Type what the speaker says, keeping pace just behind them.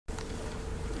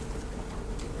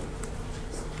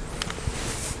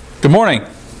Good morning.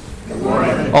 Good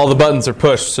morning. All the buttons are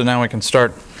pushed, so now we can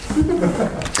start. Turn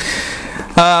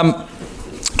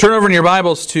over in your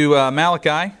Bibles to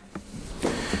Malachi.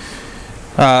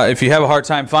 If you have a hard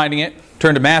time finding it,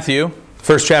 turn to Matthew,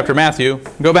 first chapter of Matthew.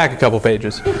 Go back a couple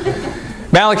pages.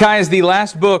 Malachi is the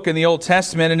last book in the Old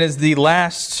Testament and is the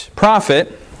last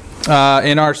prophet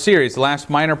in our series, the last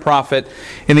minor prophet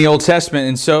in the Old Testament.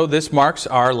 And so this marks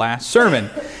our last sermon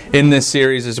in this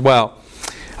series as well.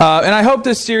 And I hope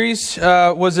this series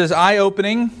was as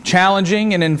eye-opening,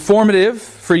 challenging, and informative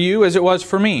for you as it was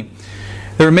for me.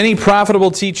 There are many profitable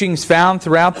teachings found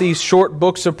throughout these short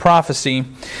books of prophecy.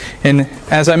 And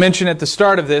as I mentioned at the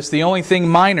start of this, the only thing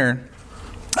minor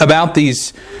about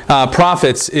these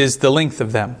prophets is the length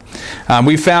of them.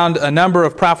 We found a number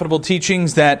of profitable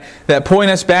teachings that point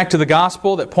us back to the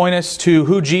gospel, that point us to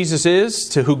who Jesus is,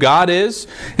 to who God is,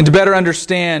 and to better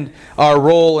understand our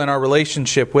role and our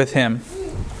relationship with Him.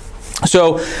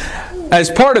 So, as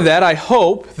part of that, I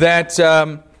hope that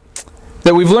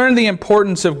we've learned the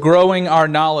importance of growing our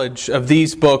knowledge of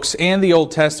these books and the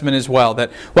Old Testament as well.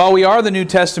 That while we are the New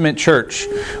Testament church,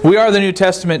 we are the New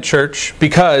Testament church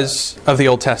because of the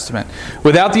Old Testament.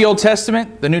 Without the Old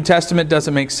Testament, the New Testament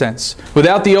doesn't make sense.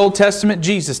 Without the Old Testament,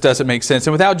 Jesus doesn't make sense.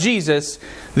 And without Jesus,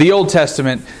 the Old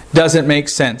Testament doesn't make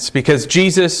sense because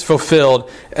Jesus fulfilled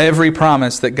every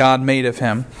promise that God made of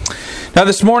Him. Now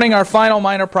this morning, our final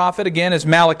minor prophet, again, is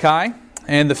Malachi.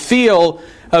 And the feel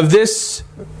of this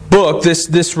book,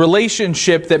 this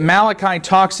relationship that Malachi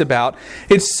talks about,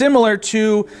 it's similar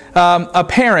to a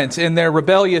parent and their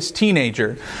rebellious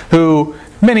teenager who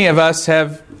many of us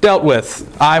have dealt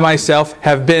with. I myself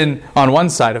have been on one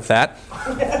side of that.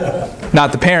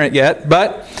 Not the parent yet,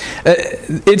 but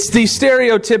it's the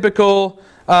stereotypical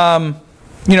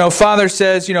father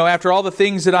says, after all the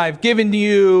things that I've given to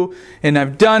you and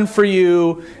I've done for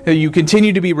you, you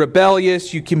continue to be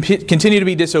rebellious, you continue to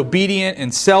be disobedient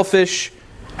and selfish.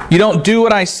 You don't do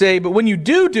what I say, but when you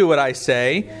do what I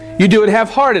say, you do it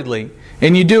half-heartedly.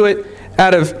 And you do it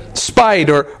out of spite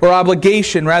or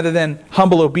obligation rather than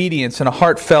humble obedience and a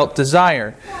heartfelt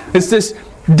desire. It's this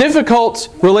difficult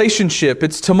relationship.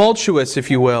 It's tumultuous,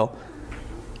 if you will,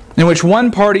 in which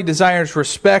one party desires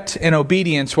respect and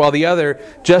obedience while the other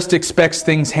just expects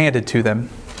things handed to them.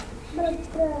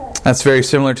 That's very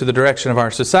similar to the direction of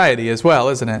our society as well,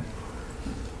 isn't it?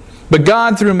 But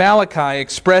God, through Malachi,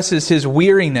 expresses His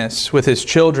weariness with His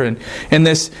children in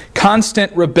this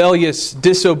constant, rebellious,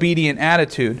 disobedient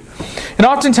attitude. And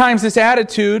oftentimes this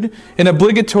attitude, an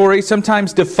obligatory,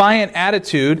 sometimes defiant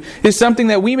attitude, is something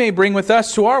that we may bring with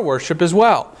us to our worship as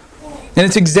well. And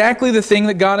it's exactly the thing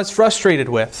that God is frustrated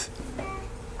with.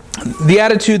 The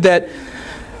attitude that,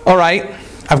 all right,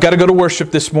 I've got to go to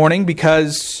worship this morning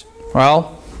because,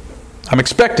 well, I'm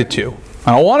expected to.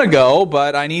 I don't want to go,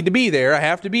 but I need to be there. I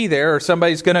have to be there, or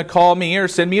somebody's going to call me or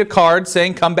send me a card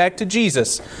saying, come back to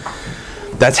Jesus.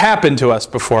 That's happened to us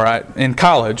before in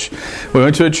college. We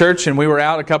went to a church and we were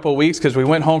out a couple of weeks because we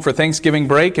went home for Thanksgiving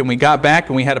break, and we got back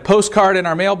and we had a postcard in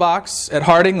our mailbox at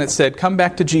Harding that said, come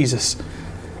back to Jesus.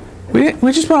 We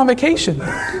just went on vacation.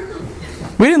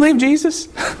 We didn't leave Jesus.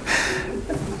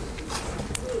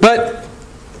 But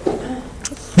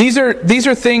these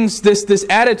are things, this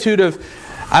attitude of,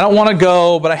 I don't want to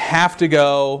go, but I have to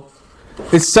go.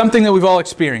 It's something that we've all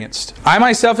experienced. I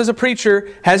myself as a preacher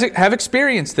have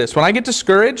experienced this. When I get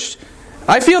discouraged,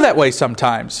 I feel that way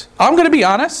sometimes. I'm going to be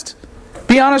honest.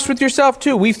 Be honest with yourself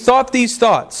too. We've thought these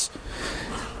thoughts.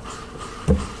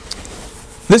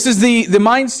 This is the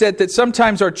mindset that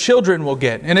sometimes our children will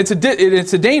get. And it's a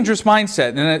dangerous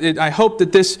mindset. And I hope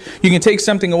that you can take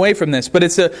something away from this. But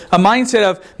it's a mindset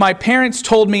of, my parents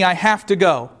told me I have to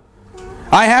go.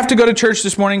 I have to go to church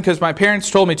this morning because my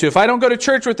parents told me to. If I don't go to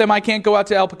church with them, I can't go out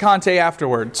to El Picante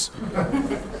afterwards.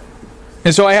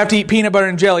 And so I have to eat peanut butter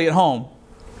and jelly at home.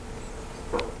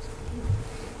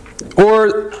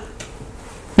 Or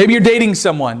maybe you're dating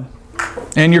someone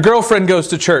and your girlfriend goes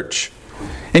to church.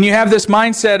 And you have this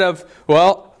mindset of,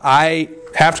 well, I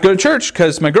have to go to church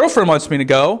because my girlfriend wants me to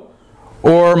go.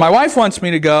 Or my wife wants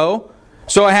me to go,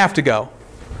 so I have to go.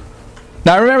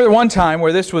 Now I remember one time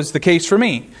where this was the case for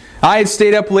me. I had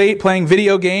stayed up late playing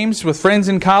video games with friends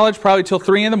in college, probably till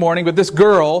 3 in the morning, but this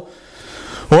girl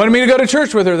wanted me to go to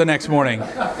church with her the next morning.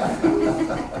 Come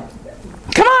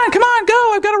on,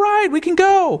 go, I've got a ride, we can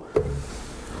go.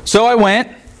 So I went.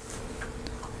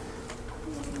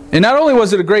 And not only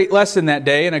was it a great lesson that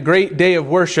day and a great day of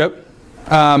worship,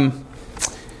 but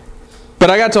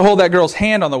I got to hold that girl's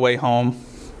hand on the way home.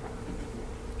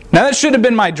 Now that should have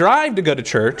been my drive to go to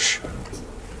church.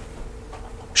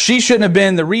 She shouldn't have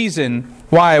been the reason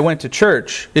why I went to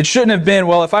church. It shouldn't have been,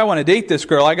 well, if I want to date this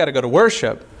girl, I got to go to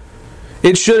worship.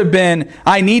 It should have been,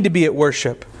 I need to be at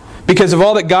worship because of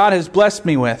all that God has blessed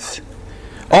me with.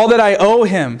 All that I owe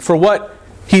Him for what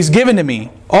He's given to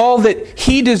me. All that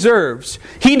He deserves.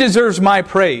 He deserves my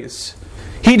praise.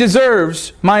 He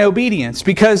deserves my obedience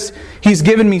because He's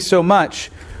given me so much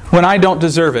when I don't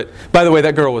deserve it. By the way,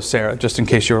 that girl was Sarah, just in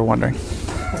case you were wondering.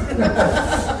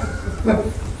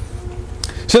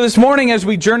 So this morning, as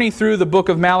we journey through the book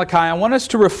of Malachi, I want us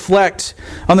to reflect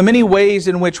on the many ways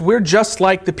in which we're just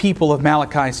like the people of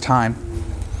Malachi's time.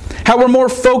 How we're more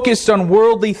focused on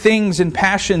worldly things and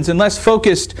passions and less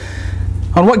focused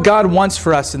on what God wants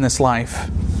for us in this life.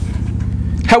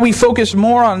 How we focus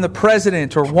more on the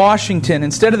president or Washington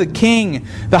instead of the king,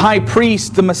 the high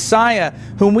priest, the Messiah,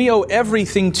 whom we owe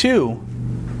everything to.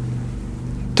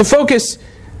 To focus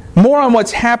more on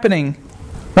what's happening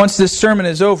once this sermon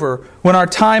is over, when our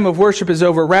time of worship is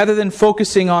over, rather than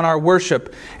focusing on our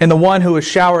worship and the one who has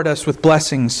showered us with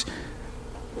blessings.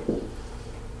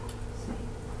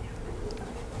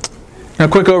 A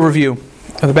quick overview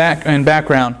of the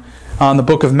background on the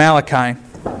book of Malachi.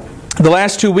 The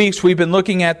last 2 weeks we've been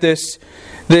looking at this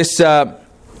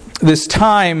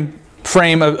time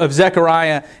frame of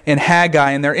Zechariah and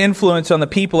Haggai and their influence on the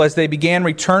people as they began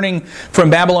returning from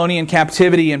Babylonian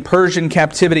captivity and Persian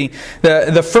captivity.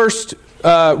 The first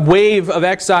wave of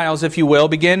exiles, if you will,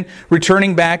 began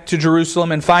returning back to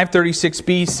Jerusalem in 536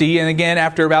 BC. And again,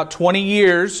 after about 20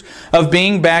 years of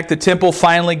being back, the temple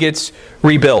finally gets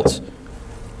rebuilt.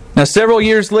 Now, several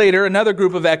years later, another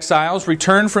group of exiles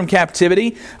returned from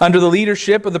captivity under the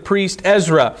leadership of the priest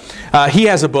Ezra. He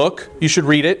has a book. You should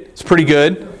read it. It's pretty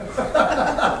good.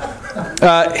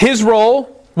 His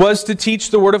role was to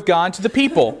teach the Word of God to the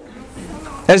people.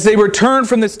 As they returned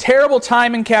from this terrible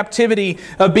time in captivity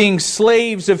of being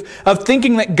slaves, of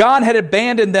thinking that God had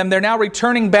abandoned them, they're now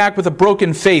returning back with a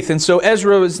broken faith. And so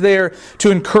Ezra was there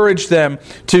to encourage them,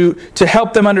 to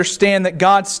help them understand that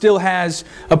God still has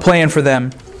a plan for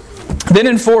them. Then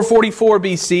in 444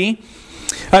 BC,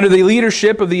 under the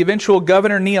leadership of the eventual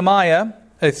governor Nehemiah,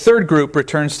 a third group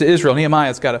returns to Israel.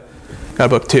 Nehemiah's got a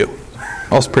book too.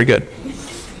 Also pretty good.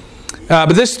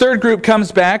 But this third group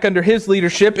comes back under his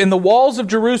leadership, and the walls of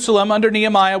Jerusalem under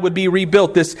Nehemiah would be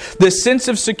rebuilt. This sense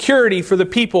of security for the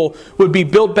people would be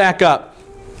built back up.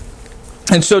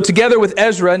 And so together with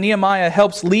Ezra, Nehemiah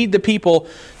helps lead the people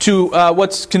to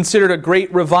what's considered a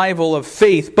great revival of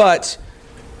faith. But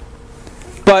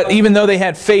even though they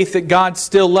had faith that God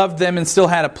still loved them and still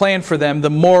had a plan for them, the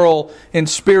moral and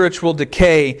spiritual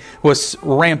decay was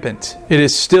rampant. It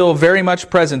is still very much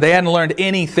present. They hadn't learned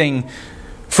anything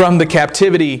from the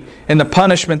captivity and the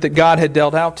punishment that God had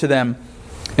dealt out to them.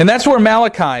 And that's where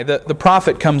Malachi, the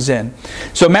prophet, comes in.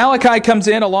 So Malachi comes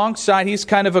in alongside, he's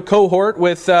kind of a cohort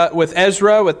with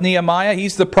Ezra, with Nehemiah.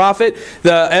 He's the prophet,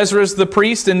 Ezra's the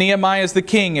priest, and Nehemiah is the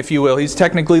king, if you will. He's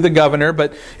technically the governor,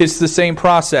 but it's the same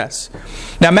process.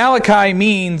 Now Malachi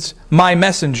means my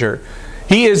messenger.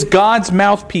 He is God's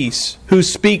mouthpiece who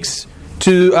speaks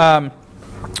to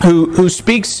who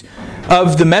speaks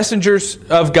of the messengers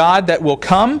of God that will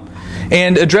come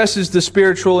and addresses the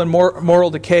spiritual and moral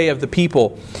decay of the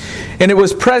people. And it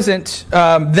was present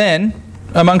then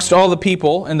amongst all the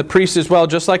people and the priests as well,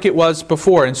 just like it was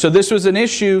before. And so this was an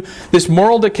issue, this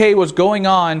moral decay was going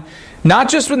on not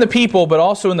just in the people, but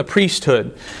also in the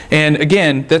priesthood. And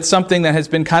again, that's something that has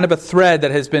been kind of a thread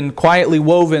that has been quietly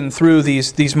woven through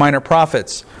these minor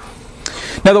prophets.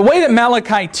 Now the way that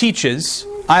Malachi teaches,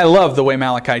 I love the way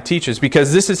Malachi teaches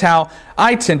because this is how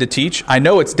I tend to teach. I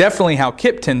know it's definitely how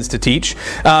Kip tends to teach.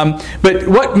 But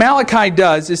what Malachi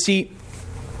does is he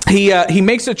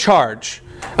makes a charge.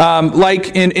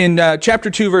 Like in chapter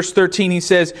 2, verse 13, he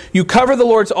says, "You cover the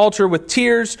Lord's altar with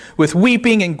tears, with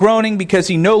weeping and groaning, because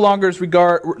He no longer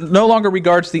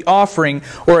regards the offering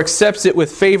or accepts it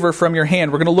with favor from your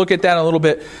hand." We're going to look at that a little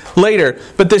bit later.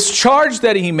 But this charge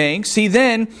that he makes, he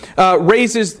then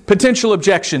raises potential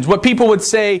objections, what people would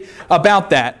say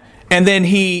about that, and then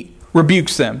he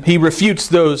rebukes them. He refutes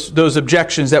those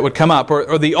objections that would come up,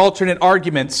 or the alternate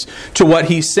arguments to what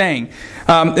he's saying.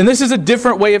 And this is a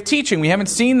different way of teaching. We haven't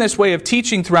seen this way of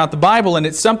teaching throughout the Bible, and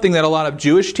it's something that a lot of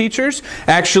Jewish teachers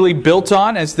actually built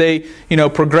on as they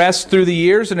progressed through the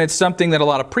years, and it's something that a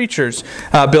lot of preachers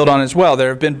build on as well. There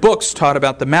have been books taught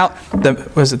about the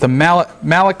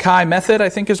Malachi method, I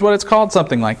think is what it's called,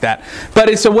 something like that. But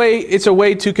it's a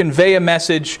way to convey a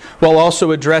message while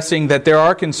also addressing that there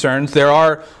are concerns, there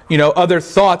are other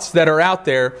thoughts that are out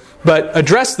there, but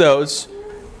address those.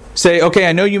 Say, okay,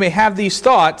 I know you may have these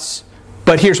thoughts,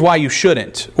 but here's why you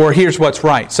shouldn't, or here's what's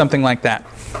right, something like that.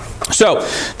 So,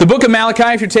 the book of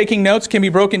Malachi, if you're taking notes, can be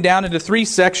broken down into 3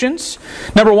 sections.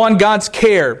 Number 1, God's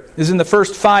care is in the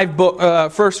first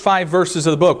 5 verses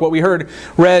of the book. What we heard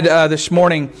read this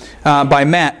morning by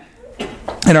Matt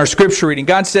in our scripture reading.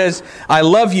 God says, I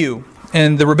love you.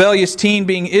 And the rebellious teen,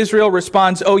 being Israel,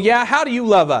 responds, oh yeah, how do you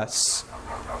love us?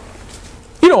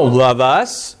 You don't love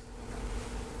us.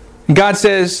 And God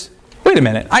says, wait a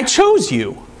minute, I chose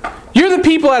you. You're the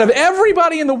people out of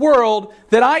everybody in the world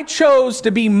that I chose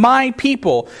to be my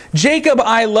people. Jacob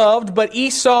I loved, but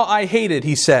Esau I hated,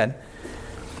 he said.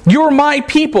 You're my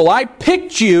people. I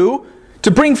picked you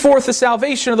to bring forth the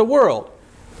salvation of the world.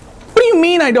 What do you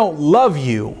mean I don't love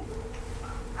you?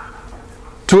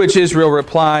 To which Israel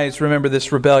replies, remember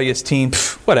this rebellious teen,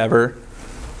 whatever.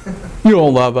 You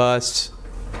don't love us.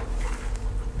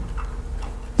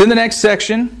 Then the next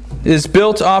section is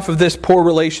built off of this poor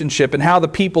relationship and how the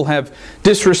people have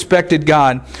disrespected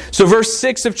God. So verse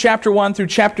 6 of chapter 1 through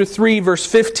chapter 3, verse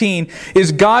 15,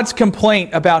 is God's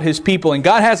complaint about His people. And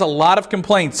God has a lot of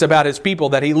complaints about His people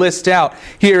that He lists out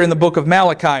here in the book of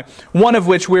Malachi, one of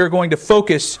which we are going to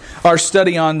focus our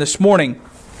study on this morning.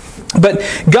 But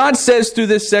God says through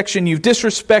this section, you've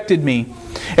disrespected me.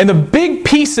 And the big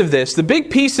piece of this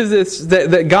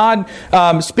that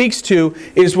God speaks to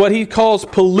is what He calls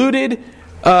polluted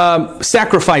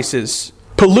sacrifices,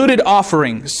 polluted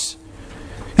offerings.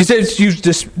 He says, you've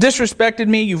disrespected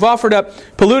me, you've offered up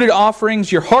polluted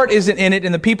offerings, your heart isn't in it,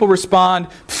 and the people respond,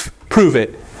 prove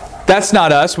it. That's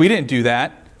not us, we didn't do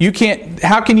that. You can't.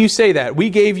 How can you say that? We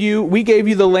gave you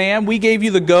the lamb, we gave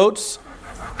you the goats.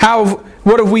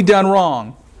 What have we done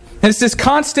wrong? And it's this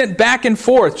constant back and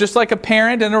forth, just like a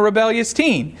parent and a rebellious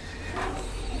teen.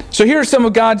 So here are some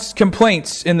of God's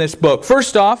complaints in this book.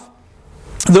 First off,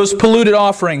 those polluted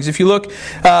offerings. If you look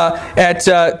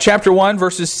at chapter 1,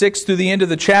 verses 6 through the end of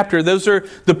the chapter, those are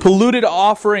the polluted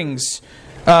offerings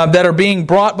that are being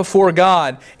brought before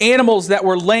God. Animals that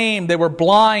were lame, they were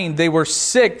blind, they were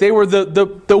sick, they were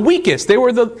the weakest, they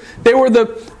were the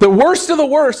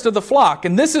worst of the flock.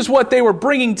 And this is what they were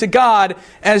bringing to God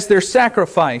as their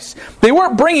sacrifice. They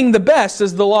weren't bringing the best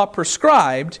as the law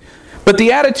prescribed, but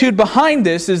the attitude behind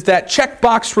this is that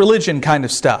checkbox religion kind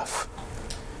of stuff.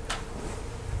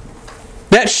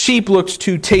 That sheep looks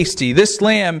too tasty. This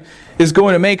lamb is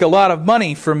going to make a lot of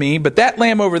money for me, but that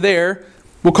lamb over there,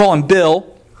 we'll call him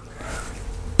Bill.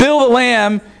 Bill the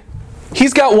lamb,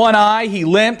 he's got one eye, he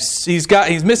limps, he's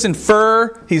missing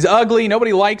fur, he's ugly,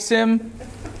 nobody likes him.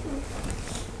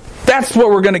 That's what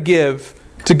we're going to give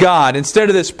to God instead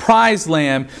of this prize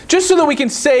lamb, just so that we can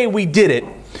say we did it.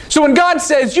 So when God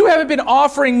says, you haven't been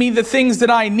offering me the things that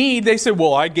I need, they say,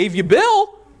 well, I gave you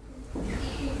Bill.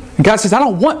 And God says, I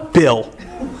don't want Bill.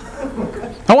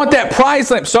 I want that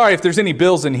prized lamb. Sorry if there's any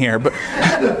Bills in here, but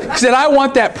He said, I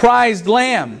want that prized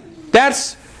lamb.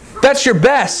 That's your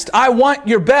best. I want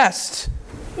your best.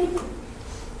 And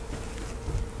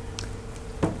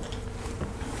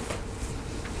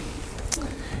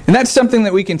that's something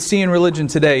that we can see in religion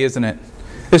today, isn't it?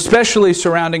 Especially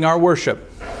surrounding our worship.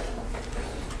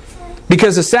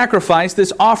 Because the sacrifice,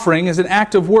 this offering, is an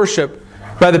act of worship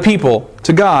by the people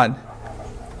to God.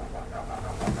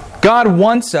 God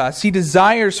wants us, He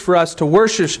desires for us to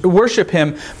worship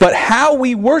Him, but how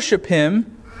we worship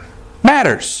Him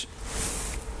matters.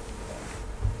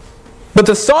 But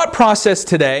the thought process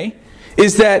today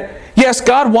is that, yes,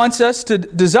 God wants us to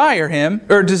desire Him,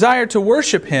 or desire to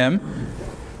worship Him,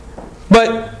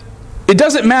 but it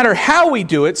doesn't matter how we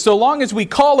do it, so long as we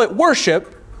call it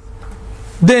worship,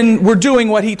 then we're doing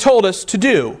what He told us to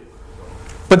do.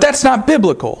 But that's not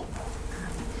biblical.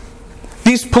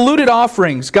 These polluted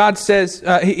offerings, God says,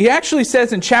 He actually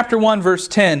says in chapter 1, verse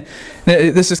 10,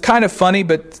 this is kind of funny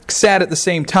but sad at the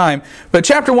same time, but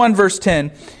chapter 1, verse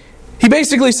 10, He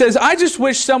basically says, I just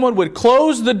wish someone would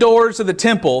close the doors of the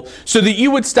temple so that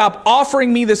you would stop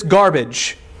offering me this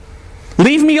garbage.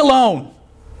 Leave me alone.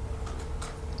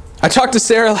 I talked to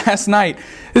Sarah last night.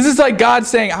 This is like God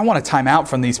saying, I want a time out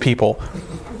from these people.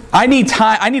 I need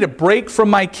time. I need a break from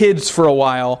my kids for a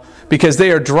while because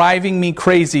they are driving me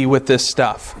crazy with this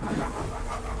stuff.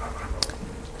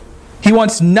 He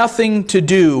wants nothing to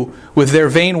do with their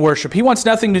vain worship. He wants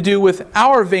nothing to do with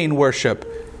our vain worship.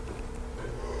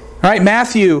 All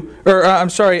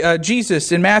right,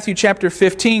 Jesus in Matthew chapter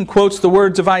 15 quotes the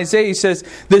words of Isaiah. He says,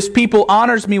 this people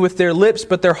honors me with their lips,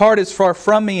 but their heart is far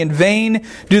from me. In vain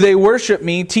do they worship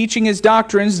me, teaching as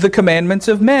doctrines the commandments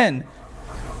of men.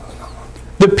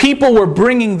 The people were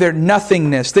bringing their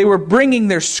nothingness. They were bringing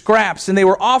their scraps, and they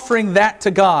were offering that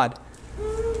to God.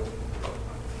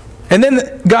 And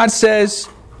then God says,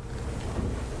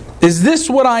 is this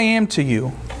what I am to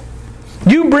you?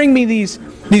 You bring me these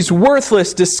these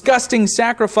worthless, disgusting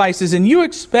sacrifices, and you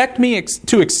expect me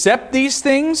to accept these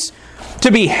things? To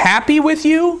be happy with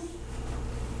you?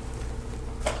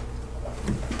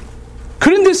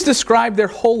 Couldn't this describe their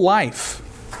whole life?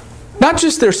 Not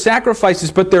just their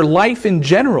sacrifices, but their life in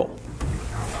general.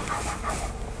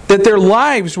 That their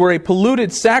lives were a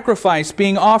polluted sacrifice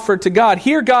being offered to God.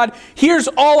 Here, God, here's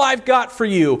all I've got for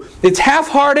you. It's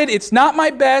half-hearted. It's not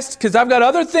my best because I've got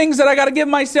other things that I got to give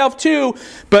myself to.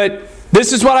 But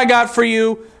this is what I got for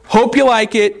you. Hope you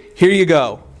like it. Here you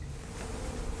go.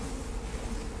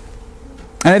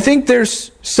 And I think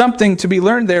there's something to be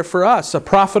learned there for us. A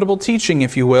profitable teaching,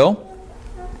 if you will.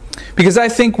 Because I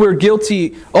think we're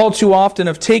guilty all too often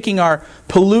of taking our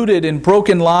polluted and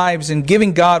broken lives and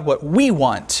giving God what we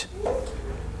want,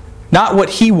 not what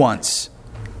He wants.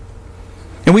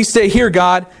 And we say, here,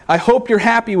 God, I hope you're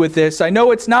happy with this. I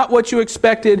know it's not what you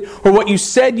expected or what you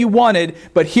said you wanted,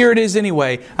 but here it is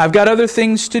anyway. I've got other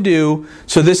things to do,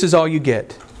 so this is all you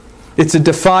get. It's a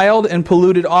defiled and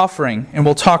polluted offering, and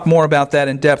we'll talk more about that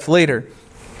in depth later.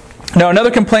 Now,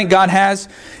 another complaint God has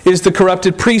is the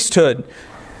corrupted priesthood.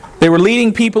 They were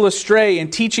leading people astray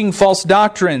and teaching false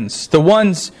doctrines. The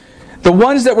ones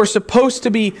that were supposed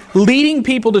to be leading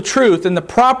people to truth and the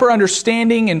proper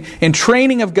understanding and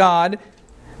training of God,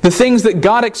 the things that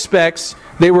God expects,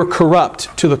 they were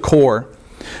corrupt to the core.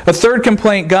 A third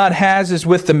complaint God has is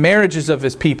with the marriages of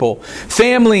His people.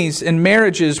 Families and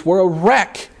marriages were a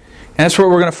wreck. And that's what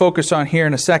we're going to focus on here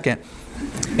in a second.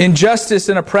 Injustice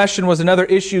and oppression was another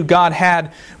issue God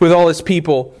had with all His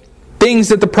people. Things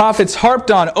that the prophets harped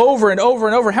on over and over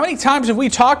and over. How many times have we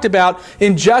talked about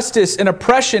injustice and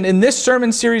oppression in this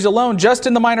sermon series alone, just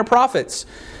in the Minor Prophets?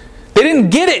 They didn't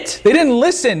get it. They didn't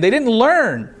listen. They didn't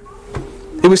learn.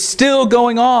 It was still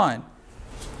going on.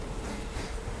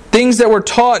 Things that were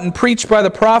taught and preached by the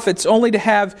prophets only to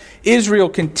have Israel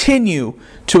continue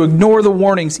to ignore the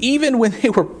warnings, even when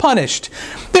they were punished.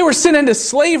 They were sent into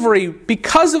slavery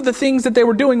because of the things that they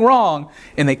were doing wrong,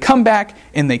 and they come back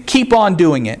and they keep on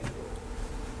doing it.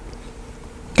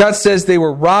 God says they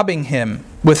were robbing Him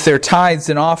with their tithes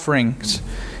and offerings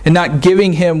and not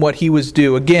giving Him what He was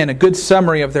due. Again, a good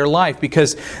summary of their life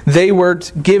because they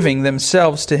weren't giving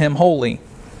themselves to Him wholly.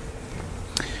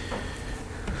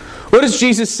 What does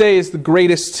Jesus say is the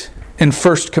greatest and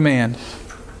first command?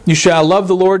 You shall love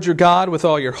the Lord your God with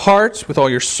all your heart, with all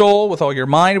your soul, with all your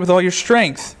mind, with all your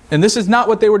strength. And this is not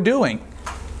what they were doing.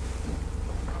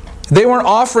 They weren't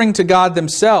offering to God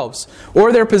themselves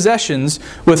or their possessions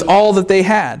with all that they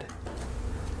had.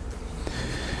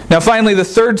 Now finally, the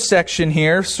third section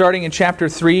here, starting in chapter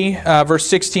 3, verse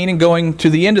 16 and going to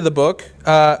the end of the book,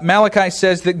 Malachi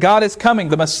says that God is coming,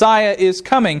 the Messiah is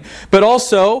coming, but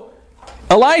also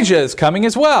Elijah is coming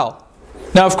as well.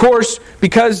 Now, of course,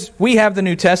 because we have the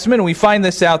New Testament and we find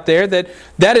this out there,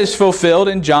 that is fulfilled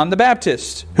in John the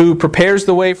Baptist, who prepares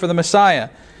the way for the Messiah.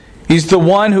 He's the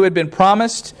one who had been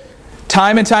promised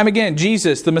time and time again.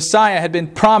 Jesus, the Messiah, had been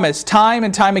promised time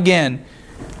and time again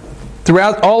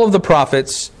throughout all of the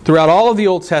prophets, throughout all of the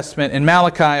Old Testament, and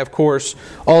Malachi, of course,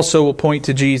 also will point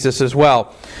to Jesus as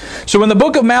well. So when the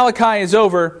book of Malachi is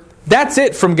over, that's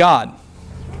it from God.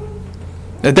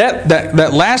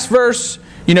 That last verse,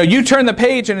 you turn the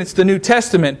page and it's the New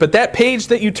Testament, but that page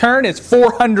that you turn is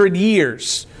 400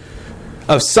 years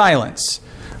of silence.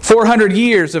 400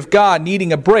 years of God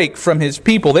needing a break from His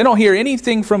people. They don't hear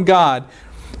anything from God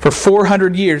for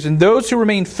 400 years. And those who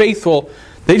remain faithful,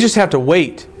 they just have to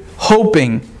wait,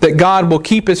 hoping that God will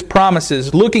keep His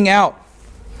promises, looking out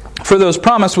for those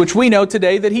promises, which we know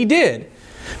today that He did.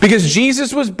 Because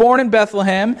Jesus was born in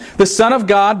Bethlehem, the Son of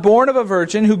God, born of a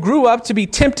virgin, who grew up to be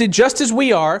tempted just as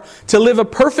we are, to live a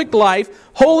perfect life,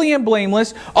 holy and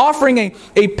blameless, offering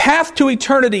a path to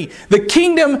eternity. The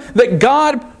kingdom that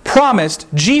God promised,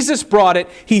 Jesus brought it,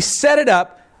 He set it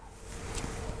up,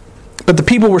 but the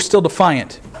people were still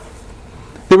defiant.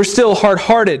 They were still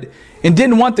hard-hearted and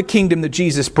didn't want the kingdom that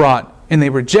Jesus brought, and they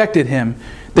rejected Him.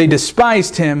 They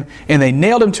despised Him, and they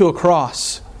nailed Him to a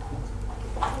cross.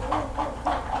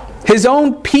 His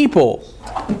own people,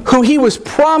 who He was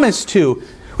promised to.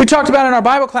 We talked about in our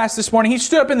Bible class this morning, He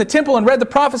stood up in the temple and read the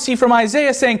prophecy from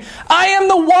Isaiah saying, I am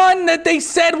the one that they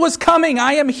said was coming.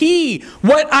 I am He.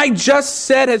 What I just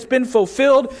said has been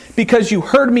fulfilled because you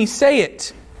heard me say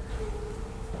it.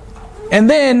 And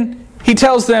then He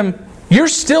tells them, you're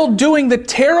still doing the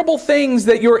terrible things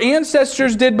that your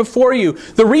ancestors did before you.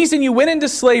 The reason you went into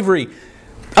slavery.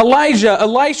 Elijah,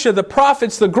 Elisha, the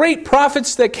prophets, the great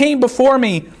prophets that came before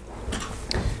me,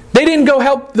 they didn't go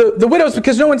help the widows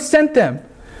because no one sent them.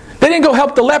 They didn't go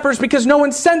help the lepers because no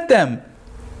one sent them.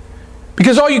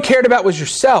 Because all you cared about was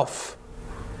yourself.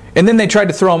 And then they tried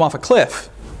to throw them off a cliff.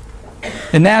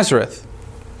 in Nazareth.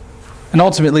 And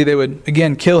ultimately they would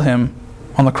again kill him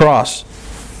on the cross.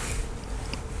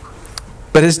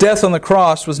 But his death on the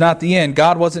cross was not the end.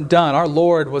 God wasn't done. Our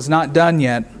Lord was not done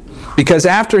yet. Because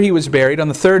after he was buried, on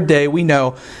the third day, we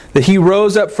know that he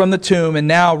rose up from the tomb and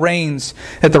now reigns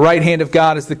at the right hand of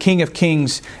God as the King of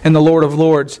Kings and the Lord of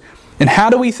Lords. And how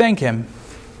do we thank him?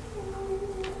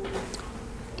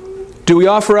 Do we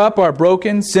offer up our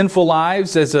broken, sinful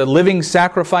lives as a living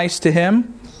sacrifice to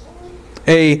him?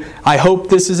 I hope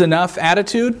this is enough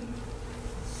attitude?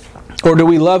 Or do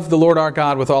we love the Lord our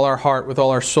God with all our heart, with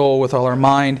all our soul, with all our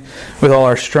mind, with all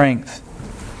our strength?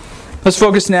 Let's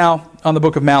focus now on the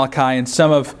book of Malachi and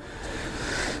some of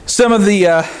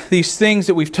these things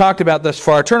that we've talked about thus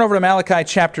far. Turn over to Malachi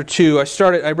chapter 2.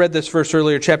 I read this verse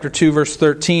earlier, chapter 2, verse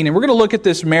 13, and we're going to look at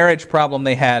this marriage problem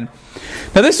they had.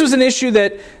 Now, this was an issue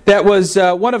that was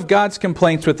one of God's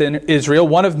complaints within Israel,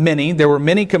 one of many. There were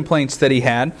many complaints that he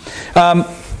had. But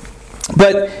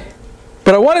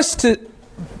I want us to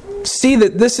see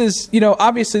that this is,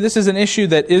 obviously this is an issue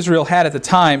that Israel had at the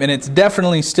time, and it's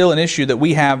definitely still an issue that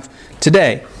we have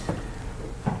today.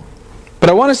 But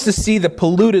I want us to see the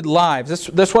polluted lives.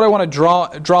 That's what I want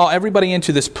to draw everybody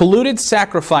into, this polluted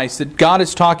sacrifice that God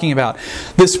is talking about.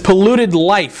 This polluted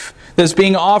life that's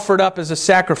being offered up as a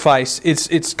sacrifice.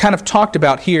 It's kind of talked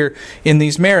about here in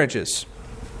these marriages.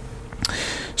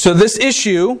 So this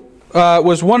issue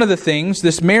was one of the things,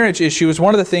 this marriage issue was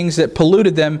one of the things that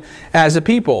polluted them as a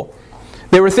people.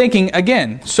 They were thinking,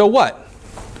 again, so what?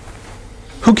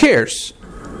 Who cares?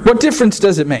 What difference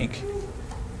does it make?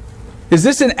 Is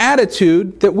this an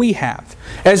attitude that we have?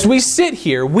 As we sit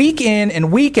here week in and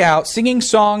week out singing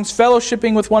songs,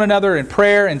 fellowshipping with one another in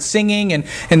prayer and singing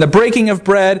and the breaking of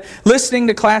bread, listening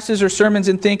to classes or sermons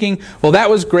and thinking, well, that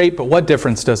was great, but what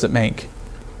difference does it make?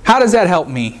 How does that help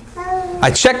me? I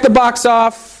checked the box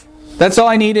off. That's all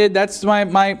I needed. That's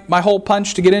my whole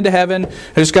punch to get into heaven.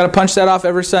 I just got to punch that off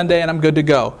every Sunday and I'm good to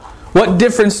go. What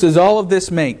difference does all of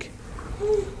this make?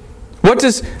 What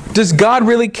does God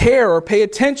really care or pay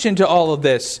attention to all of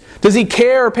this? Does he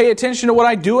care or pay attention to what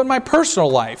I do in my personal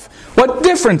life? What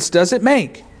difference does it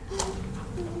make?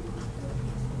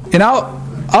 And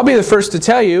I'll be the first to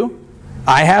tell you,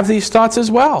 I have these thoughts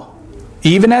as well.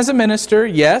 Even as a minister,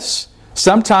 yes,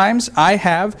 sometimes I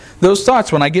have those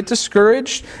thoughts. When I get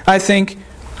discouraged, I think,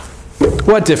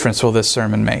 what difference will this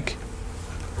sermon make?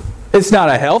 It's not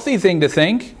a healthy thing to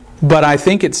think, but I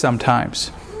think it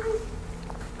sometimes.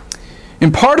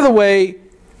 And part of the way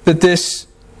that this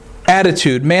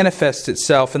attitude manifests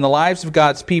itself in the lives of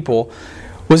God's people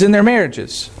was in their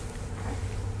marriages.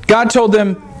 God told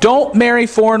them, don't marry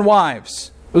foreign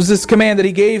wives. It was this command that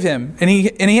he gave him. And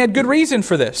he had good reason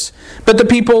for this. But the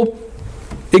people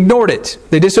ignored it.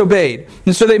 They disobeyed.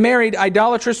 And so they married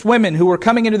idolatrous women who were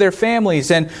coming into their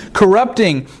families and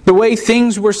corrupting the way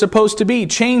things were supposed to be,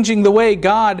 changing the way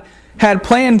God had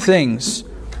planned things.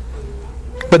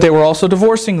 But they were also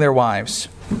divorcing their wives.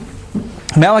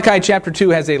 Malachi chapter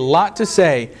 2 has a lot to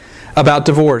say about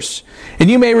divorce. And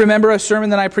you may remember a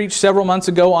sermon that I preached several months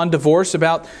ago on divorce,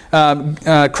 about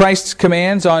Christ's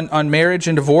commands on marriage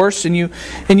and divorce. And you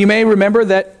may remember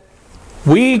that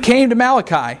we came to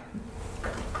Malachi.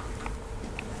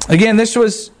 Again, this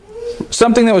was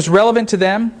something that was relevant to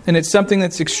them, and it's something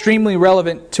that's extremely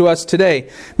relevant to us today.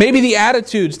 Maybe the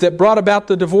attitudes that brought about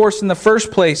the divorce in the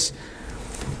first place.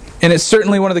 And it's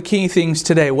certainly one of the key things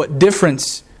today. What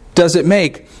difference does it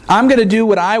make? I'm going to do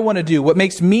what I want to do, what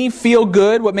makes me feel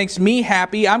good, what makes me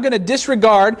happy. I'm going to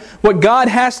disregard what God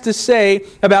has to say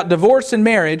about divorce and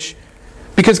marriage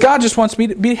because God just wants me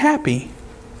to be happy.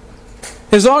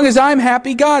 As long as I'm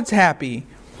happy, God's happy.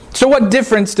 So what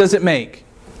difference does it make?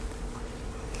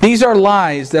 These are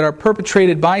lies that are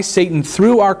perpetrated by Satan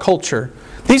through our culture.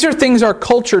 These are things our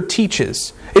culture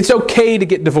teaches. It's okay to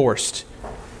get divorced.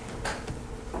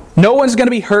 No one's going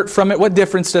to be hurt from it. What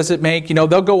difference does it make? They'll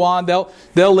go on. They'll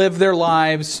live their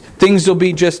lives. Things will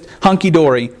be just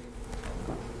hunky-dory.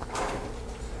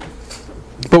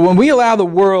 But when we allow the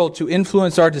world to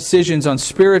influence our decisions on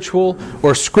spiritual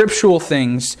or scriptural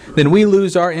things, then we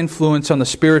lose our influence on the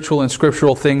spiritual and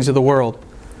scriptural things of the world.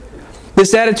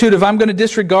 This attitude of I'm going to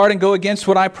disregard and go against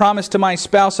what I promised to my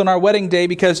spouse on our wedding day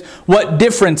because what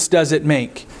difference does it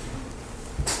make?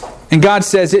 And God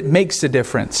says it makes a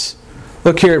difference.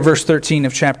 Look here at verse 13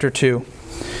 of chapter 2.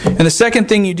 And the second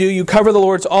thing you do, you cover the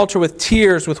Lord's altar with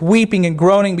tears, with weeping and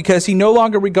groaning, because He no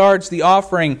longer regards the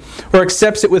offering or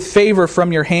accepts it with favor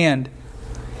from your hand.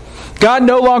 God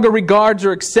no longer regards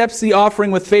or accepts the offering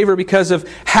with favor because of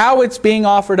how it's being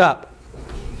offered up.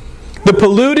 The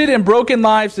polluted and broken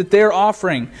lives that they're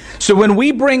offering. So when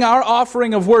we bring our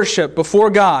offering of worship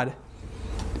before God,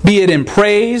 Be it in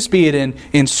praise, be it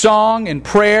in song, in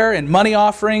prayer, in money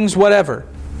offerings, whatever.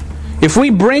 If we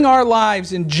bring our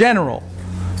lives in general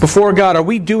before God, are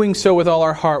we doing so with all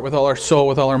our heart, with all our soul,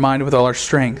 with all our mind, with all our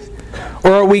strength?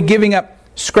 Or are we giving up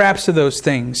scraps of those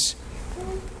things?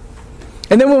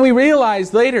 And then when we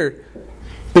realize later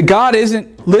that God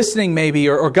isn't listening maybe,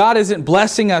 or God isn't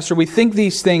blessing us, or we think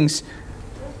these things,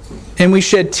 and we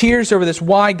shed tears over this,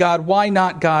 why God, why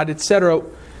not God, etc.,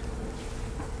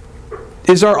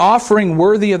 is our offering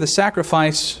worthy of the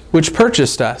sacrifice which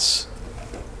purchased us?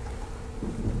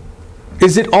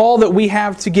 Is it all that we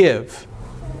have to give?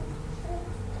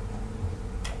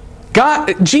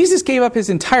 Jesus gave up His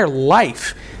entire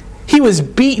life. He was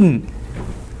beaten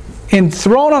and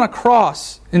thrown on a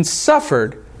cross and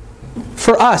suffered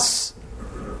for us.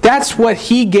 That's what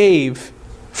He gave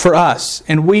for us.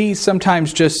 And we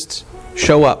sometimes just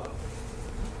show up.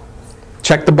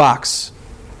 Check the box.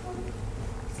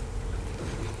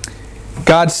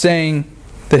 God's saying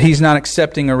that He's not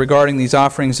accepting or regarding these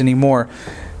offerings anymore.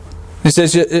 It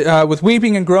says, with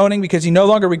weeping and groaning, because He no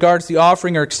longer regards the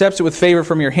offering or accepts it with favor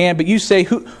from your hand. But you say,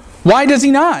 why does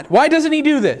He not? Why doesn't He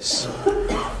do this?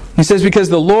 He says, because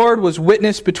the Lord was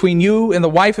witness between you and the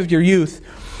wife of your youth,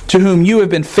 to whom you have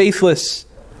been faithless,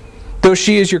 though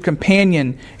she is your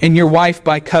companion and your wife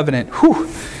by covenant. Whew.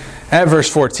 At verse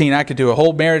 14, I could do a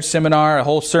whole marriage seminar, a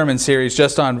whole sermon series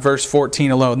just on verse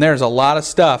 14 alone. There's a lot of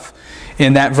stuff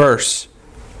in that verse.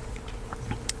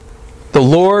 The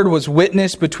Lord was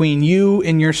witness between you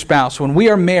and your spouse. When we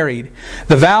are married,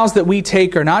 the vows that we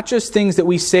take are not just things that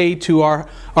we say to our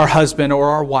husband or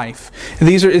our wife.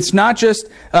 It's not just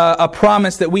a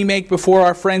promise that we make before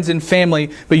our friends and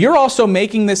family, but you're also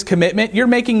making this commitment, you're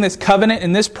making this covenant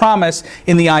and this promise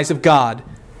in the eyes of God.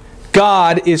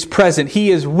 God is present.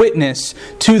 He is witness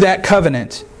to that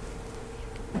covenant.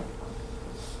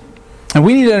 And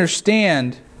we need to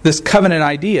understand this covenant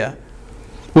idea.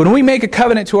 When we make a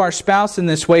covenant to our spouse in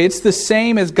this way, it's the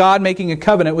same as God making a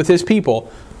covenant with His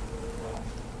people.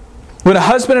 When a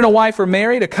husband and a wife are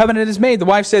married, a covenant is made. The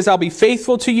wife says, I'll be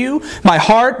faithful to you. My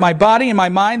heart, my body, and my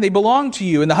mind, they belong to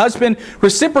you. And the husband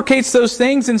reciprocates those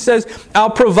things and says, I'll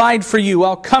provide for you.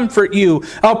 I'll comfort you.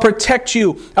 I'll protect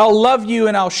you. I'll love you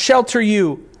and I'll shelter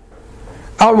you.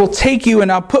 I will take you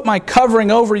and I'll put my covering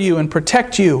over you and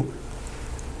protect you.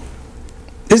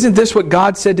 Isn't this what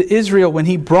God said to Israel when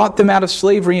He brought them out of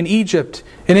slavery in Egypt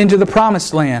and into the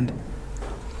promised land?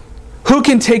 Who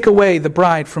can take away the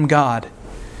bride from God?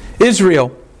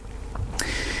 Israel.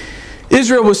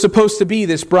 Israel was supposed to be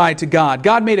this bride to God.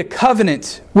 God made a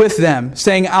covenant with them,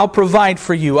 saying, I'll provide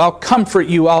for you, I'll comfort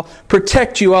you, I'll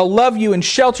protect you, I'll love you and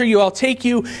shelter you, I'll take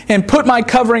you and put my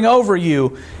covering over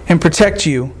you and protect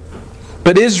you.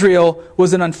 But Israel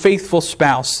was an unfaithful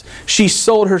spouse. She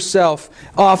sold herself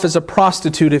off as a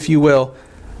prostitute, if you will,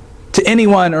 to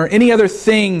anyone or any other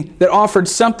thing that offered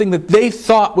something that they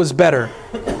thought was better.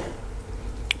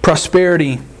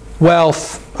 Prosperity,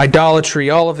 wealth,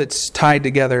 idolatry, all of it's tied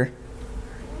together.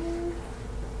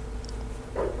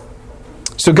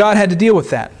 So God had to deal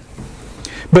with that.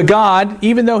 But God,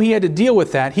 even though He had to deal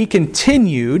with that, He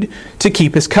continued to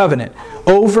keep His covenant.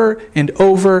 Over and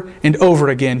over and over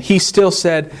again, He still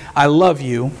said, I love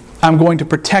you. I'm going to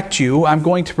protect you. I'm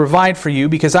going to provide for you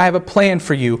because I have a plan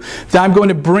for you. That I'm going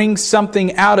to bring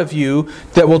something out of you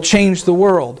that will change the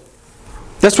world.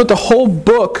 That's what the whole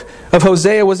book of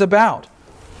Hosea was about.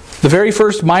 The very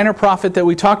first minor prophet that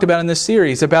we talked about in this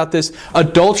series, about this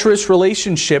adulterous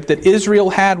relationship that Israel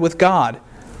had with God.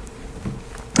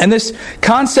 And this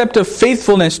concept of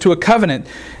faithfulness to a covenant,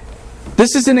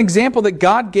 this is an example that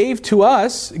God gave to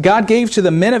us, God gave to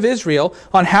the men of Israel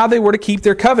on how they were to keep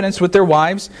their covenants with their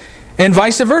wives and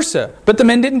vice versa. But the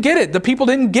men didn't get it. The people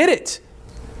didn't get it.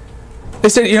 They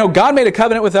said, God made a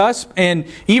covenant with us, and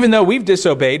even though we've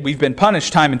disobeyed, we've been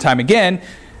punished time and time again,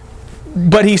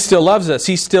 but He still loves us.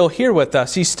 He's still here with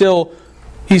us. He's still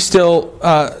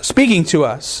speaking to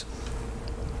us.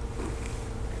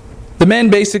 The men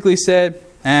basically said,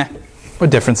 what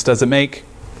difference does it make?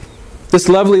 This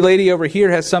lovely lady over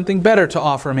here has something better to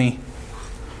offer me.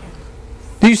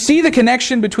 Do you see the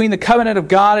connection between the covenant of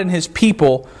God and His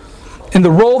people and the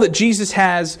role that Jesus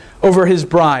has over His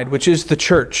bride, which is the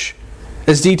church,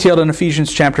 as detailed in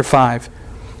Ephesians chapter 5?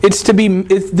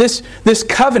 This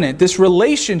covenant, this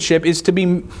relationship is to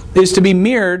be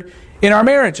mirrored in our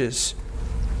marriages.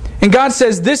 And God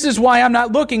says, this is why I'm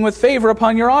not looking with favor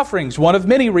upon your offerings. One of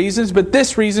many reasons, but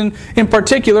this reason in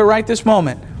particular right this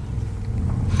moment.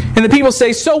 And the people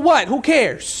say, so what? Who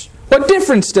cares? What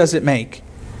difference does it make?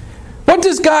 What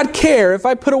does God care if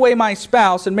I put away my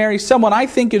spouse and marry someone I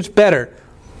think is better?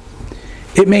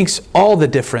 It makes all the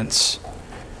difference.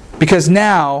 Because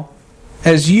now,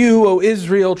 as you, O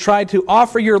Israel, try to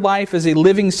offer your life as a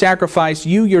living sacrifice,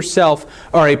 you yourself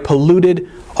are a polluted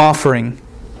offering.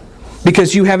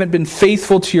 Because you haven't been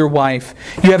faithful to your wife.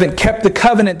 You haven't kept the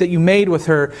covenant that you made with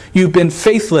her. You've been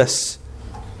faithless.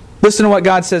 Listen to what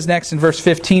God says next in verse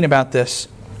 15 about this.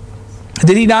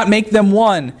 Did He not make them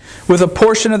one with a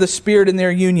portion of the Spirit in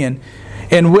their union?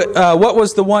 And what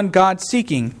was the one God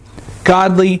seeking?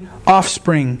 Godly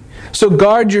offspring. So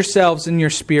guard yourselves in your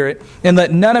spirit, and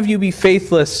let none of you be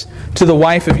faithless to the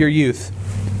wife of your youth.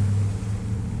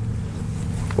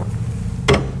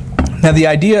 Now the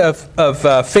idea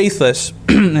of faithless,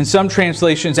 in some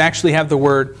translations actually have the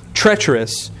word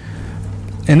treacherous.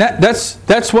 And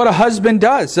that's what a husband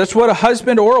does. That's what a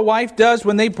husband or a wife does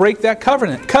when they break that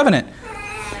covenant.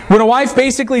 When a wife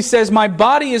basically says, my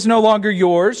body is no longer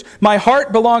yours, my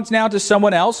heart belongs now to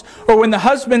someone else, or when the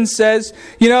husband says,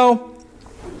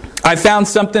 I found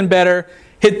something better,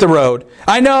 hit the road.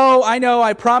 I know,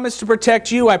 I promised to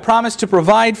protect you, I promised to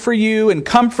provide for you and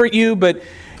comfort you, but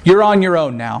you're on your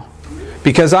own now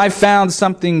because I found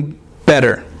something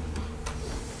better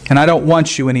and I don't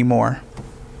want you anymore.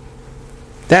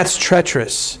 That's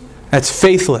treacherous. That's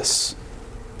faithless.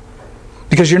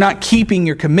 Because you're not keeping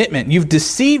your commitment. You've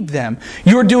deceived them.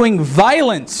 You're doing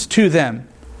violence to them.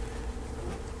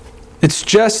 It's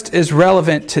just as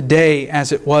relevant today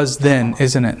as it was then,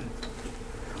 isn't it?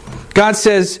 God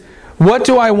says, what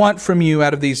do I want from you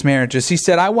out of these marriages? He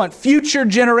said, I want future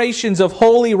generations of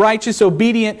holy, righteous,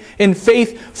 obedient, and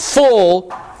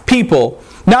faithful people.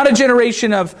 Not a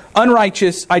generation of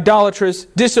unrighteous, idolatrous,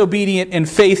 disobedient, and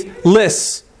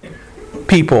faithless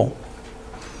people.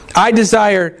 I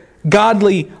desire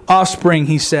godly offspring,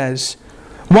 he says.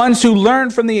 Ones who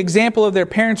learn from the example of their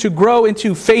parents, who grow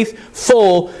into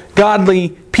faithful, godly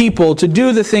people to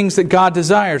do the things that God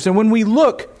desires. And when we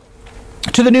look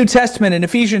to the New Testament in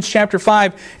Ephesians chapter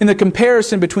 5, in the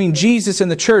comparison between Jesus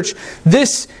and the church,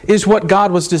 this is what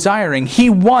God was desiring. He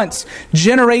wants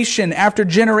generation after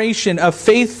generation of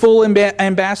faithful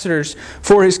ambassadors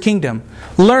for His kingdom,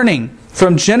 learning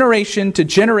from generation to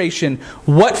generation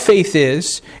what faith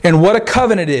is and what a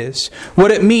covenant is,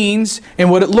 what it means and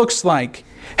what it looks like,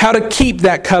 how to keep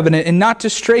that covenant and not to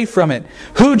stray from it,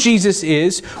 who Jesus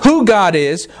is, who God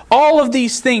is. All of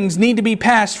these things need to be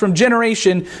passed from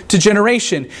generation to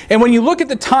generation. And when you look at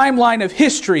the timeline of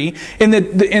history in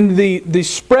the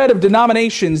spread of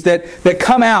denominations that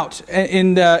come out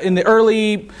in the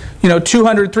early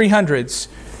 200, 300s,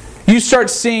 you start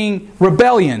seeing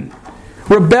rebellion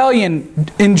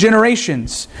in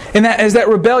generations. And that as that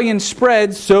rebellion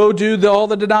spreads, so do all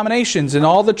the denominations, and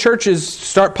all the churches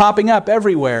start popping up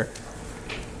everywhere.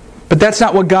 But that's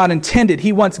not what God intended.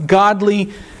 He wants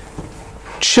godly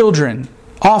children,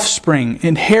 offspring,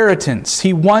 inheritance.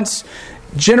 He wants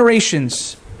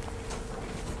generations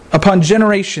upon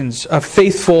generations of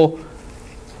faithful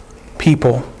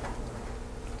people.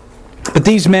 But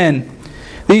these men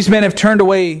have turned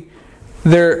away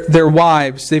their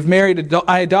wives. They've married an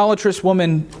idolatrous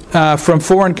woman from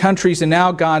foreign countries, and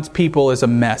now God's people is a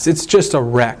mess. It's just a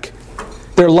wreck.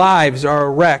 Their lives are a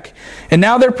wreck. And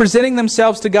now they're presenting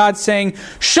themselves to God saying,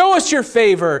 show us your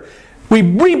favor. We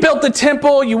rebuilt the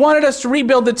temple. You wanted us to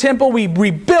rebuild the temple. We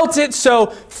rebuilt it, so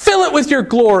fill it with your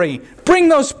glory. Bring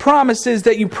those promises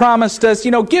that you promised us.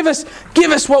 Give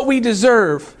us what we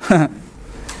deserve.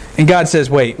 And God says,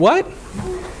 wait, what?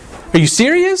 Are you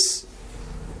serious?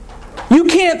 You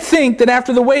can't think that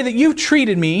after the way that you've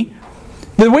treated me,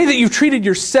 the way that you've treated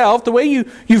yourself, the way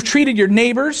you've treated your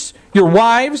neighbors, your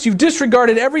wives, you've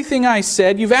disregarded everything I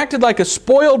said, you've acted like a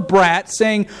spoiled brat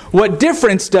saying, what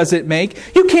difference does it make?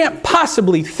 You can't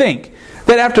possibly think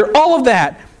that after all of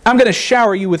that, I'm going to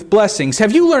shower you with blessings.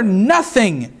 Have you learned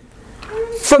nothing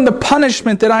from the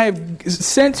punishment that I have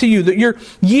sent to you, that your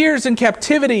years in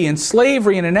captivity and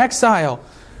slavery and in exile?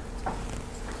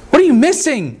 What are you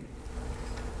missing?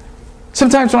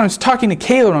 Sometimes when I'm talking to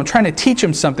Caleb and I'm trying to teach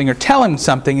him something or tell him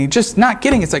something, he's just not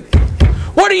getting it. It's like,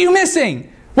 what are you missing?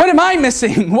 What am I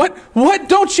missing? What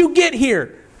don't you get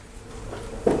here?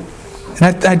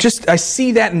 And I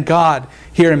see that in God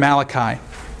here in Malachi.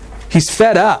 He's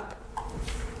fed up.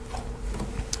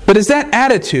 But is that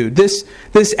attitude, this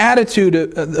attitude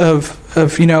of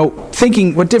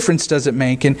thinking, what difference does it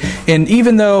make? And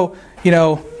even though,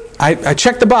 I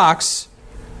check the box,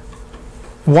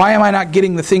 why am I not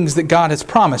getting the things that God has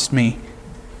promised me?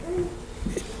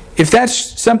 If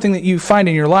that's something that you find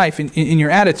in your life, in your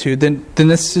attitude, then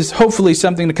this is hopefully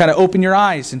something to kind of open your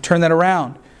eyes and turn that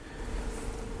around.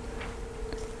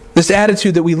 This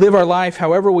attitude that we live our life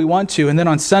however we want to, and then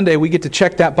on Sunday we get to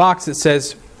check that box that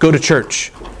says, go to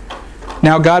church.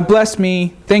 Now, God bless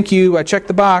me. Thank you. I checked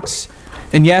the box.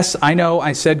 And yes, I know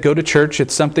I said go to church.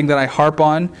 It's something that I harp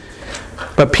on.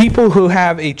 But people who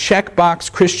have a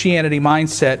checkbox Christianity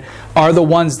mindset are the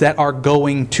ones that are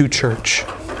going to church.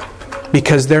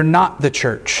 Because they're not the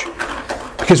church.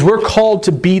 Because we're called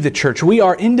to be the church. We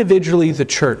are individually the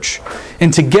church.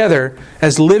 And together,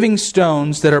 as living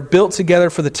stones that are built together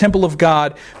for the temple of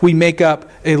God, we make up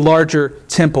a larger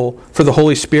temple for the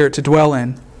Holy Spirit to dwell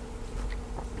in.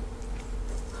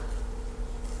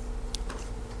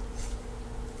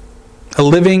 A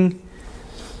living,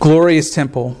 glorious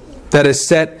temple that is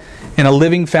set in a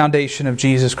living foundation of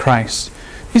Jesus Christ.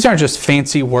 These aren't just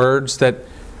fancy words that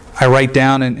I write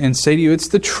down and say to you. It's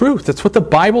the truth. It's what the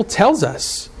Bible tells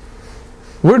us.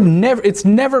 It's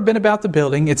never been about the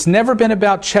building. It's never been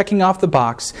about checking off the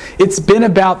box. It's been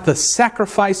about the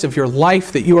sacrifice of your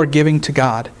life that you are giving to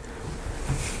God.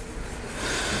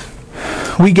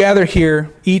 We gather here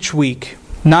each week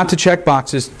not to check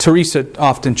boxes. Teresa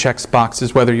often checks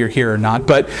boxes whether you're here or not.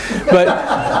 But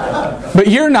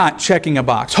you're not checking a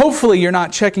box. Hopefully you're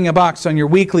not checking a box on your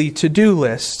weekly to-do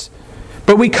list.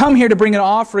 But we come here to bring an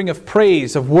offering of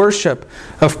praise, of worship,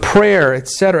 of prayer,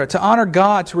 etc. To honor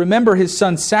God, to remember His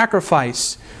Son's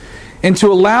sacrifice, and to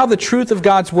allow the truth of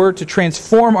God's Word to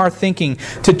transform our thinking,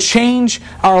 to change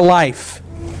our life.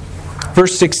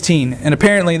 Verse 16, and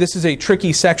apparently this is a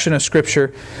tricky section of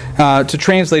Scripture to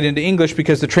translate into English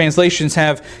because the translations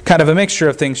have kind of a mixture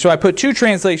of things. So I put two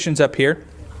translations up here.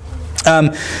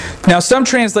 Now some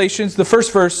translations, the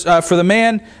first verse, for the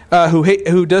man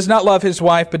who does not love his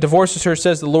wife but divorces her,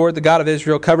 says the Lord, the God of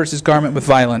Israel, covers his garment with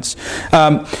violence.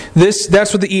 That's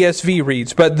what the ESV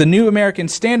reads. But the New American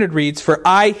Standard reads, for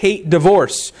I hate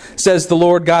divorce, says the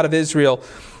Lord God of Israel.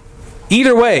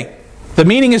 Either way, the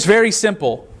meaning is very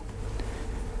simple.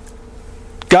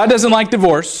 God doesn't like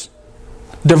divorce.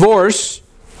 Divorce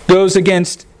goes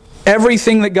against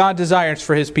everything that God desires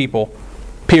for His people.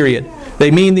 Period.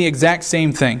 They mean the exact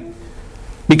same thing.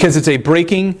 Because it's a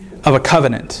breaking of a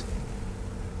covenant.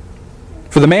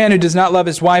 For the man who does not love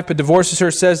his wife but divorces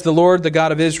her, says the Lord, the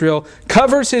God of Israel,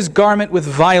 covers his garment with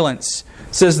violence,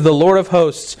 says the Lord of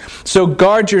hosts. So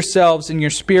guard yourselves in your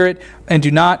spirit and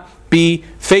do not be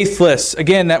faithless.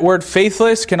 Again, that word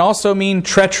faithless can also mean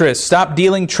treacherous. Stop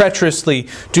dealing treacherously.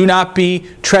 Do not be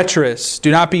treacherous. Do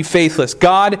not be faithless.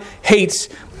 God hates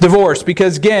divorce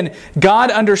because, again, God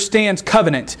understands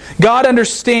covenant. God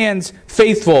understands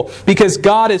faithful because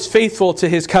God is faithful to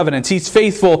His covenants. He's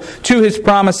faithful to His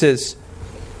promises.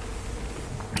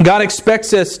 God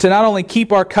expects us to not only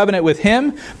keep our covenant with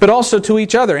Him, but also to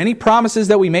each other. Any promises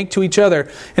that we make to each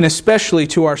other, and especially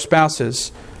to our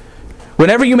spouses.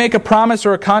 Whenever you make a promise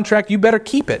or a contract, you better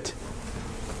keep it.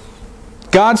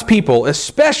 God's people,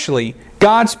 especially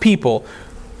God's people,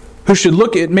 who should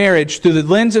look at marriage through the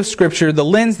lens of Scripture, the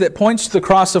lens that points to the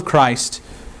cross of Christ,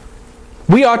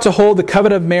 we ought to hold the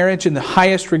covenant of marriage in the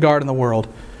highest regard in the world.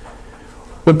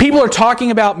 When people are talking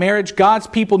about marriage, God's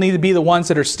people need to be the ones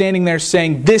that are standing there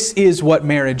saying, this is what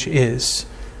marriage is.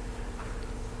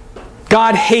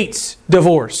 God hates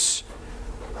divorce.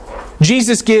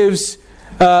 Jesus gives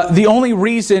the only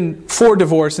reason for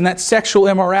divorce, and that's sexual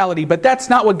immorality. But that's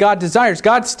not what God desires.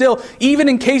 God still, even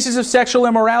in cases of sexual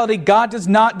immorality, God does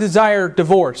not desire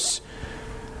divorce.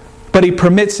 But He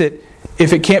permits it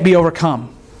if it can't be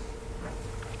overcome.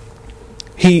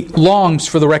 He longs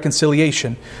for the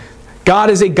reconciliation.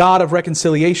 God is a God of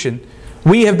reconciliation.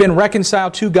 We have been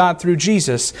reconciled to God through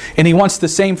Jesus, and He wants the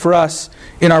same for us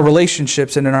in our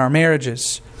relationships and in our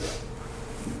marriages.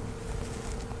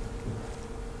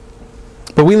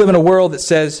 But we live in a world that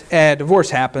says,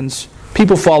 divorce happens.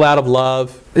 People fall out of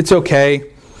love. It's okay.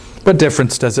 What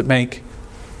difference does it make?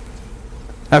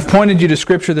 I've pointed you to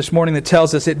Scripture this morning that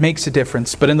tells us it makes a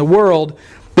difference. But in the world,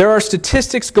 there are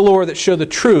statistics galore that show the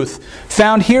truth,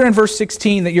 found here in verse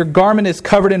 16, that your garment is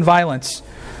covered in violence.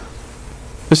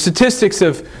 The statistics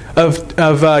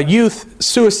of youth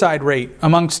suicide rate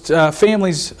amongst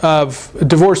families of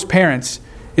divorced parents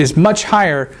is much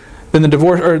higher than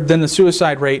the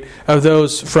suicide rate of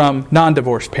those from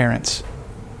non-divorced parents.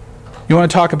 You want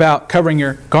to talk about covering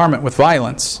your garment with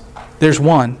violence? There's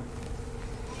one.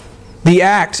 The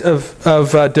act of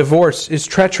divorce is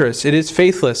treacherous. It is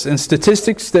faithless. And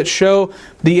statistics that show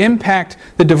the impact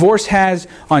that divorce has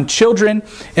on children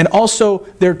and also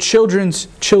their children's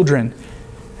children.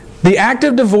 The act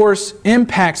of divorce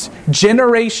impacts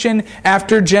generation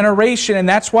after generation, and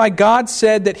that's why God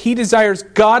said that He desires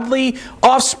godly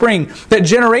offspring, that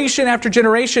generation after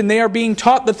generation they are being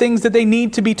taught the things that they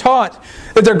need to be taught,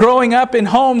 that they're growing up in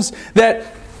homes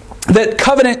that the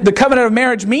covenant of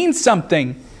marriage means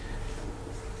something.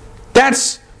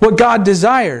 That's what God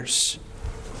desires.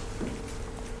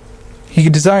 He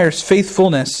desires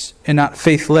faithfulness and not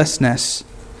faithlessness.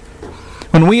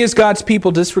 When we as God's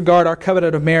people disregard our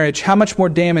covenant of marriage, how much more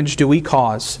damage do we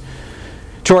cause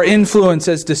to our influence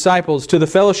as disciples, to the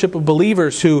fellowship of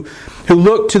believers who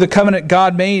look to the covenant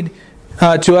God made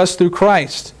to us through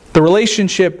Christ, the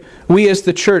relationship we as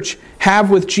the church have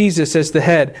with Jesus as the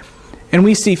head. And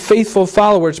we see faithful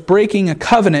followers breaking a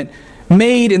covenant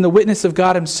made in the witness of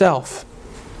God Himself.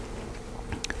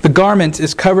 The garment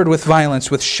is covered with violence,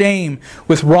 with shame,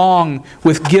 with wrong,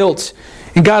 with guilt.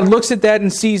 And God looks at that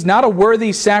and sees not a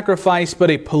worthy sacrifice, but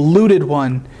a polluted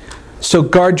one. So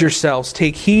guard yourselves.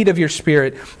 Take heed of your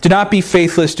spirit. Do not be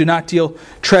faithless. Do not deal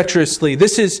treacherously.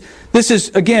 This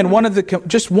is again one of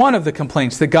the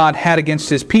complaints that God had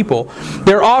against His people.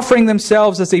 They're offering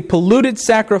themselves as a polluted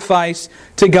sacrifice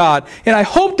to God. And I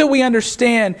hope that we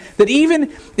understand that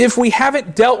even if we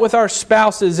haven't dealt with our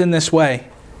spouses in this way,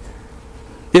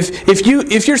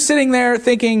 if you're sitting there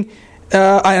thinking,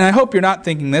 and I hope you're not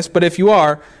thinking this, but if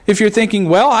you're thinking,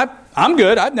 well, I'm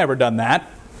good. I've never done that.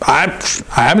 I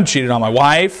haven't cheated on my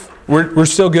wife. We're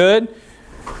still good.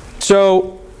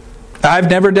 So I've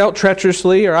never dealt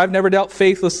treacherously, or I've never dealt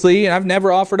faithlessly, and I've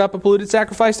never offered up a polluted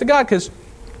sacrifice to God because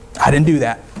I didn't do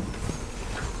that.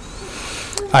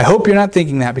 I hope you're not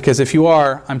thinking that, because if you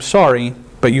are, I'm sorry,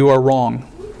 but you are wrong.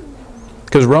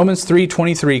 Because Romans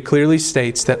 3:23 clearly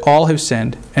states that all have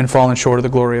sinned and fallen short of the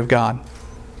glory of God.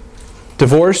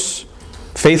 Divorce,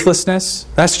 faithlessness,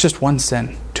 that's just one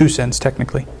sin. Two sins,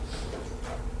 technically.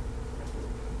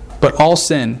 But all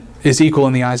sin is equal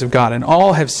in the eyes of God, and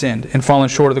all have sinned and fallen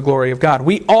short of the glory of God.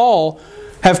 We all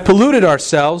have polluted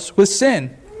ourselves with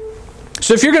sin.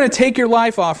 So if you're going to take your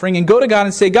life offering and go to God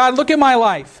and say, God, look at my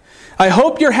life. I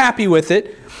hope you're happy with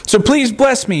it. So please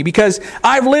bless me because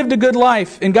I've lived a good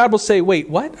life. And God will say, wait,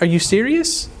 what? Are you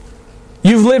serious?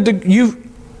 You've lived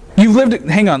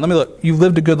hang on, let me look. You've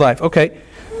lived a good life. Okay.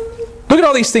 Look at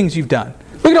all these things you've done.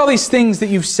 Look at all these things that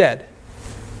you've said.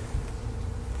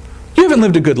 You haven't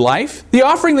lived a good life. The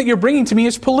offering that you're bringing to me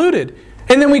is polluted.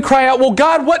 And then we cry out, well,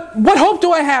 God, what hope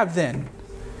do I have then?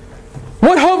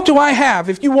 What hope do I have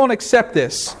if you won't accept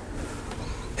this?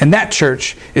 And that,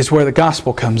 church, is where the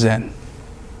gospel comes in.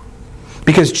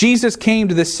 Because Jesus came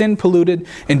to this sin-polluted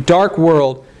and dark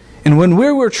world, and when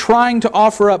we were trying to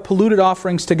offer up polluted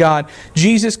offerings to God,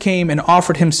 Jesus came and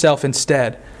offered Himself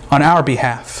instead on our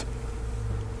behalf.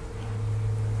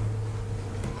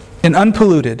 An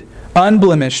unpolluted,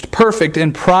 unblemished, perfect,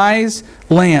 and prize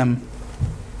lamb.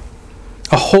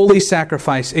 A holy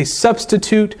sacrifice, a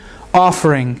substitute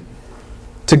offering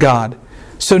to God.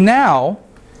 So now,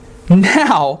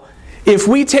 if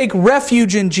we take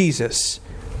refuge in Jesus,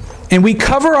 and we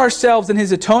cover ourselves in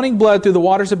His atoning blood through the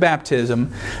waters of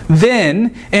baptism,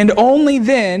 then, and only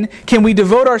then, can we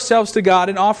devote ourselves to God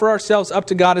and offer ourselves up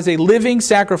to God as a living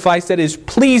sacrifice that is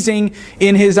pleasing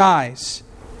in His eyes.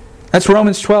 That's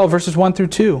Romans 12, verses 1 through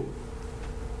 2.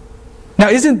 Now,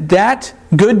 isn't that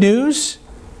good news?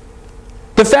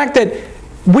 The fact that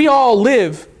we all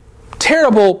live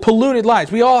terrible, polluted lives.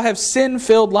 We all have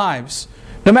sin-filled lives.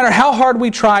 No matter how hard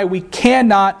we try, we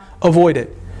cannot avoid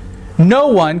it. No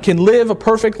one can live a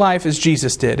perfect life as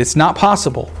Jesus did. It's not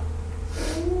possible.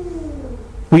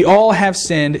 We all have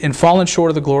sinned and fallen short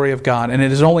of the glory of God, and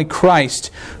it is only Christ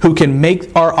who can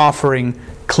make our offering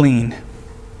clean.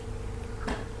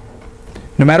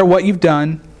 No matter what you've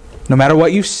done, no matter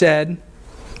what you've said,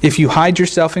 if you hide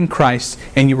yourself in Christ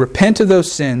and you repent of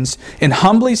those sins and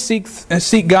humbly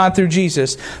seek God through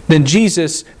Jesus, then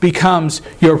Jesus becomes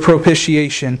your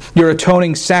propitiation, your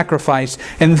atoning sacrifice.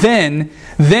 And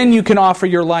then you can offer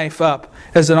your life up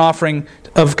as an offering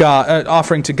of God,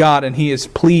 offering to God, and He is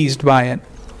pleased by it.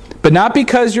 But not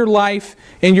because your life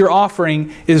and your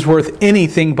offering is worth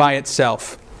anything by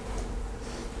itself.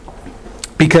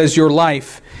 Because your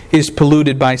life is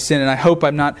polluted by sin. And I hope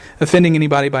I'm not offending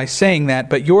anybody by saying that,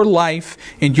 but your life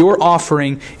and your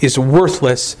offering is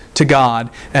worthless to God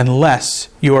unless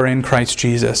you are in Christ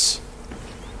Jesus.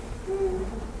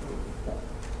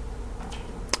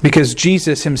 Because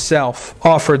Jesus Himself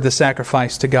offered the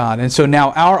sacrifice to God. And so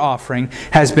now our offering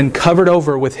has been covered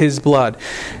over with His blood.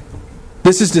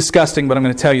 This is disgusting, but I'm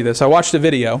going to tell you this. I watched a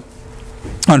video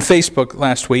on Facebook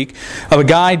last week of a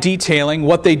guy detailing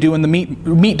what they do in the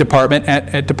meat department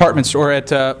at department store, at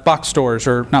box stores,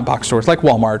 or not box stores, like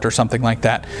Walmart or something like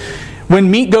that. When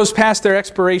meat goes past their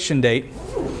expiration date,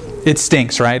 it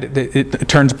stinks, right? It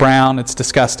turns brown. It's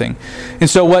disgusting. And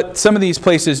so what some of these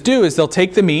places do is they'll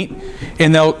take the meat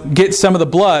and they'll get some of the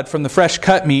blood from the fresh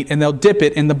cut meat and they'll dip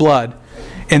it in the blood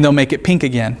and they'll make it pink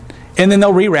again. And then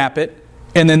they'll rewrap it.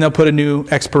 And then they'll put a new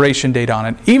expiration date on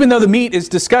it. Even though the meat is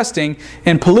disgusting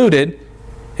and polluted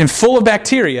and full of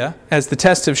bacteria, as the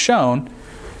tests have shown,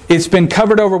 it's been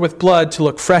covered over with blood to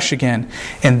look fresh again.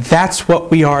 And that's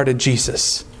what we are to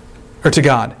Jesus, or to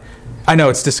God. I know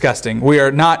it's disgusting. We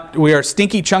are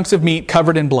stinky chunks of meat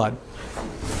covered in blood.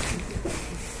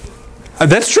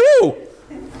 That's true.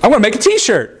 I want to make a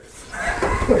t-shirt.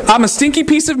 I'm a stinky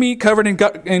piece of meat covered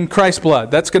in Christ's blood.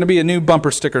 That's going to be a new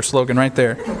bumper sticker slogan right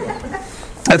there.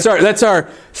 That's our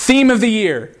theme of the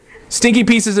year. Stinky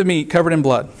pieces of meat covered in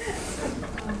blood.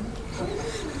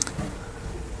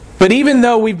 But even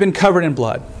though we've been covered in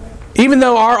blood, even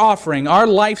though our offering, our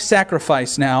life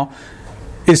sacrifice now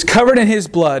is covered in His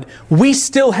blood, we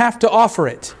still have to offer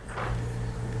it.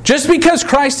 Just because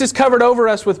Christ is covered over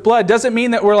us with blood doesn't mean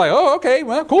that we're like, oh, okay,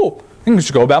 well, cool. I can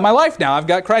just go about my life now. I've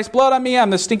got Christ's blood on me. I'm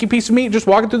the stinky piece of meat just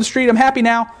walking through the street. I'm happy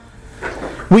now.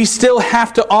 We still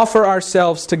have to offer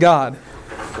ourselves to God.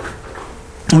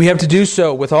 We have to do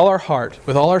so with all our heart,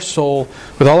 with all our soul,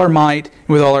 with all our might, and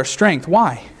with all our strength.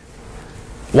 Why?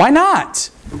 Why not?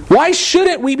 Why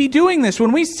shouldn't we be doing this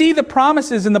when we see the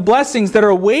promises and the blessings that are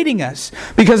awaiting us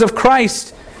because of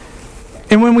Christ?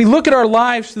 And when we look at our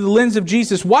lives through the lens of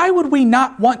Jesus, why would we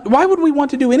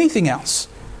want to do anything else?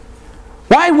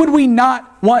 Why would we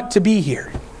not want to be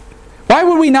here? Why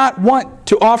would we not want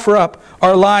to offer up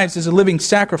our lives as a living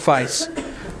sacrifice?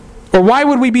 Or why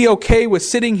would we be okay with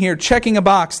sitting here checking a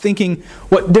box thinking,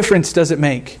 what difference does it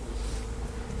make?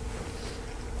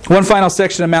 One final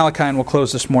section of Malachi and we'll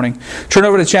close this morning. Turn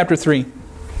over to chapter 3,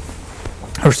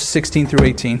 verses 16 through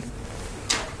 18.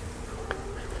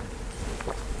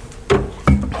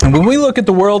 And when we look at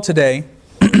the world today,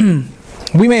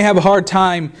 we may have a hard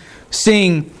time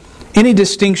seeing any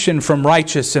distinction from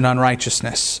righteous and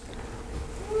unrighteousness.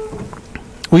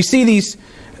 We see these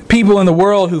people in the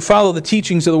world who follow the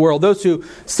teachings of the world, those who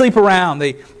sleep around,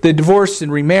 they divorce and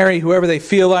remarry whoever they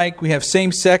feel like. We have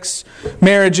same-sex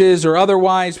marriages or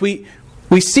otherwise. We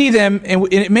see them, and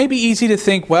it may be easy to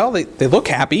think, well, they look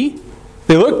happy.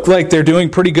 They look like they're doing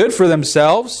pretty good for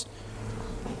themselves.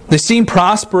 They seem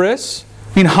prosperous.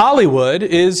 I mean, Hollywood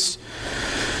is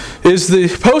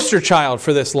the poster child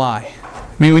for this lie.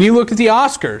 I mean, when you look at the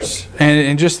Oscars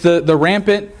and just the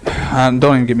rampant... don't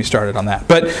even get me started on that.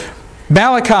 But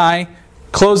Malachi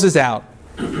closes out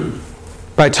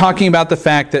by talking about the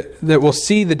fact that we'll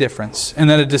see the difference and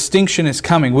that a distinction is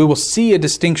coming. We will see a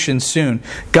distinction soon.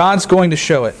 God's going to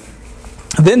show it.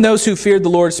 Then those who feared the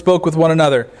Lord spoke with one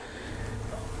another.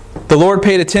 The Lord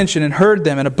paid attention and heard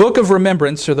them. In a book of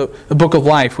remembrance, or the book of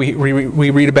life we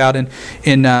read about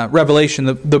in Revelation,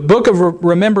 the book of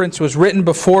remembrance was written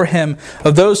before Him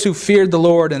of those who feared the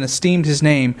Lord and esteemed His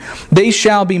name. They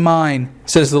shall be mine,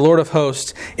 says the Lord of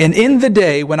hosts. And in the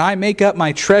day when I make up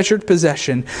my treasured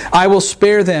possession, I will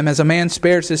spare them as a man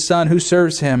spares his son who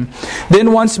serves him.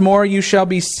 Then once more you shall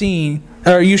see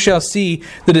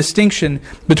the distinction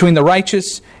between the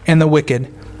righteous and the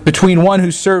wicked, between one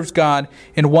who serves God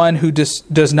and one who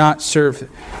does not serve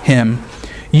Him.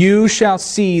 You shall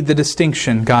see the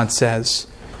distinction, God says.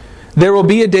 There will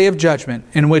be a day of judgment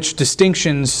in which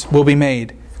distinctions will be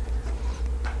made.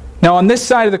 Now on this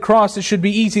side of the cross, it should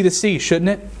be easy to see, shouldn't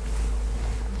it?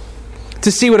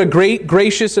 To see what a great,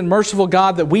 gracious, and merciful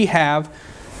God that we have,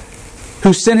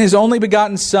 who sent His only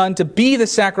begotten Son to be the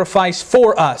sacrifice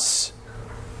for us,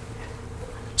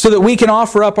 so that we can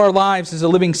offer up our lives as a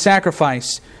living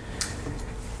sacrifice.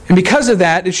 And because of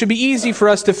that, it should be easy for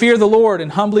us to fear the Lord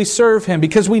and humbly serve Him,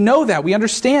 because we know that, we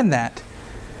understand that.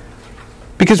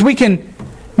 Because we can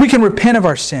repent of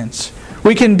our sins.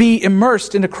 We can be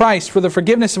immersed into Christ for the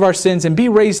forgiveness of our sins and be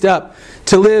raised up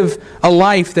to live a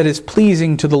life that is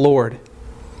pleasing to the Lord,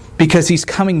 because He's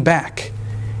coming back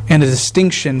and a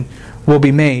distinction will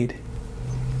be made.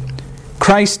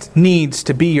 Christ needs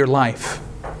to be your life.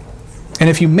 And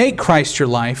if you make Christ your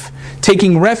life,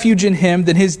 taking refuge in Him,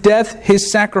 then His death,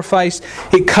 His sacrifice,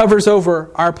 it covers over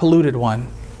our polluted one.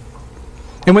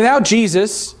 And without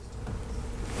Jesus,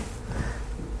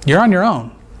 you're on your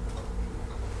own.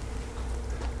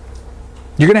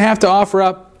 You're going to have to offer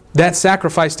up that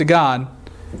sacrifice to God,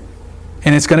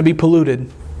 and it's going to be polluted,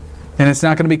 and it's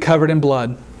not going to be covered in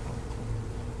blood.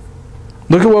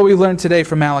 Look at what we learned today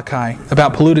from Malachi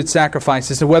about polluted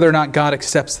sacrifices and whether or not God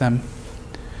accepts them.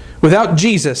 Without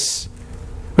Jesus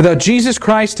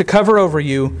Christ to cover over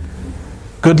you,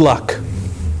 good luck.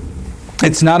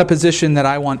 It's not a position that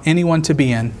I want anyone to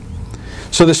be in.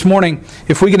 So this morning,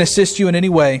 if we can assist you in any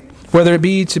way, whether it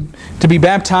be to be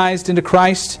baptized into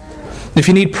Christ, if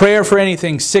you need prayer for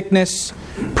anything, sickness,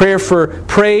 prayer for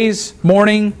praise,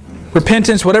 mourning,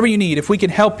 repentance, whatever you need, if we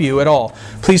can help you at all,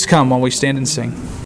 please come while we stand and sing.